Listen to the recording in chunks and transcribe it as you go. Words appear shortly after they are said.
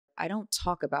I don't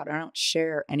talk about it. I don't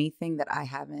share anything that I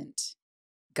haven't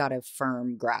got a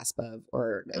firm grasp of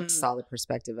or a solid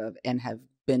perspective of and have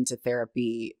been to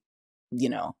therapy, you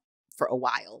know, for a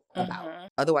while about.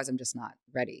 Otherwise, I'm just not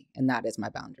ready. And that is my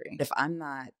boundary. If I'm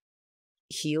not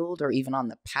healed or even on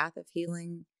the path of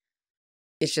healing,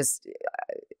 it's just,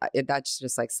 that's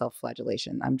just like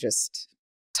self-flagellation. I'm just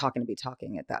talking to be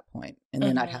talking at that point. And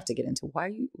then I'd have to get into, are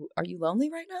you lonely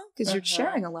right now? Because you're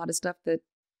sharing a lot of stuff that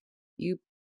you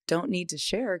don't need to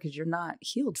share because you're not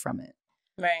healed from it.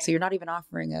 Right. So you're not even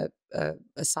offering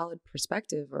a solid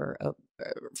perspective or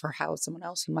for how someone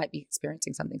else who might be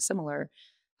experiencing something similar,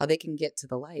 how they can get to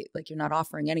the light. Like you're not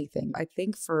offering anything. I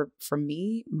think for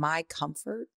me, my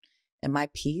comfort and my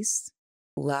peace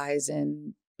lies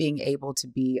in being able to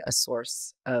be a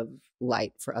source of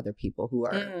light for other people who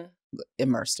are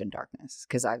immersed in darkness.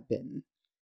 Because I've been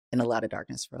in a lot of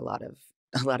darkness for a lot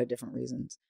of different reasons.